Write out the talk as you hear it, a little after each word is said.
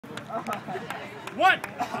1,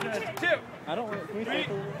 2, I don't want 3,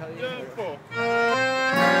 4.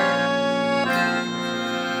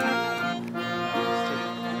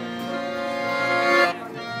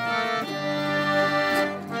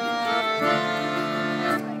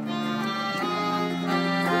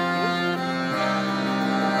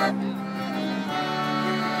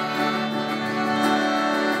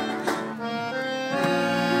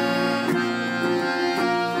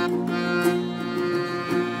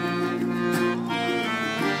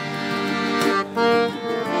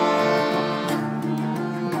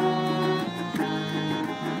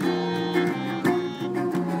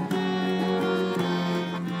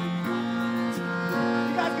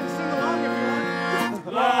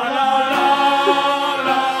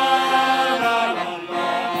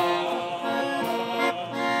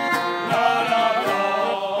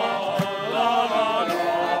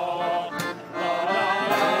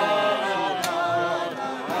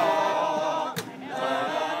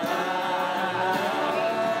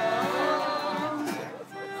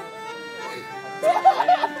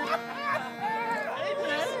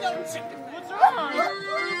 What's wrong?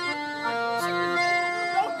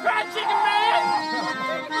 Don't cry, chicken man!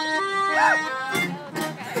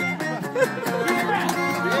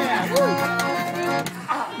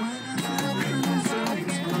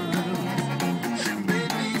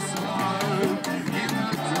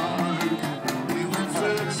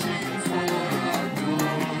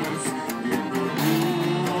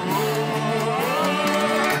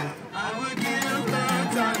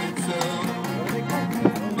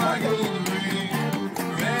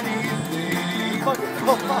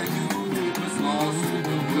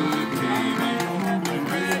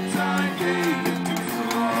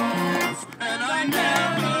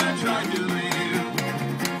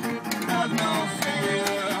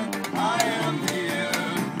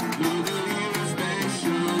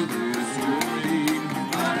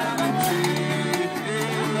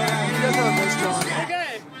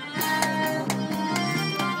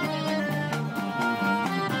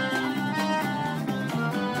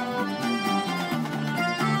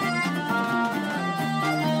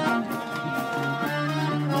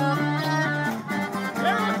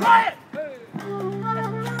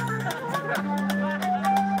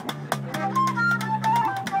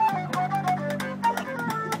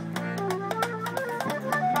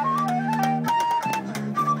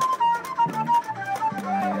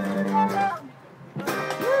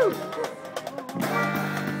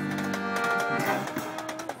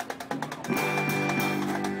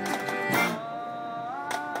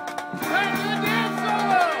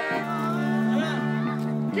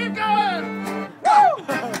 Keep going! Woo!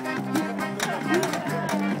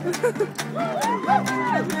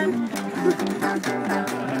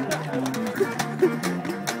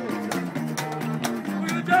 Look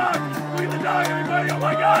at the dog! Look at the dog, everybody! Oh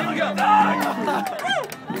my God! Look at the dog!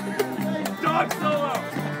 Dog solo!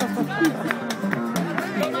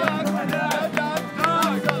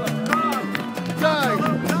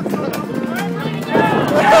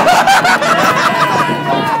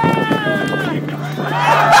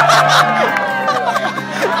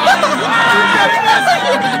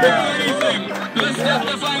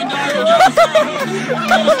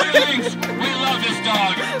 We love this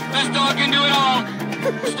dog. This dog can do it all.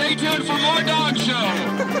 Stay tuned for more dog show.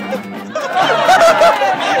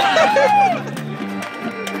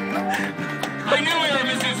 I knew we were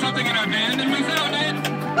missing something in our band, and we found it.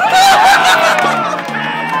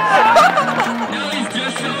 Now he's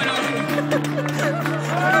just showing up.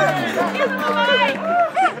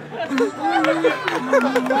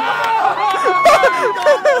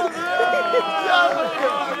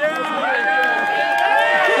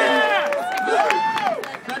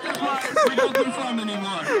 We don't conform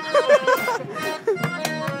anymore.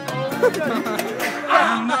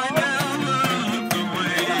 And I never looked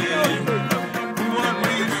away. What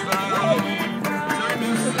we found turned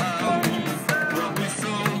us out. What we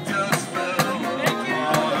sold just fell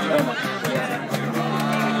apart.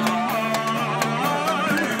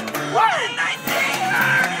 And I see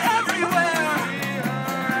her everywhere.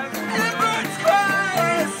 And birds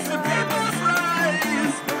cry, the people's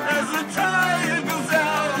rise as the tide goes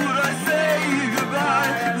out.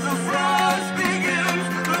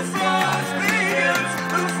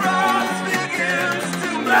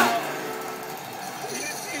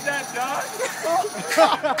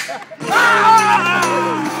 Come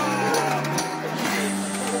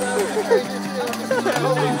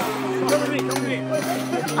to me.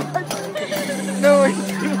 No, Thank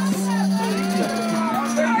you.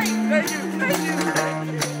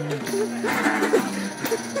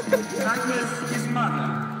 That was his mother.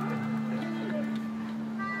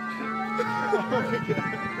 Oh my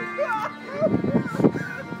god.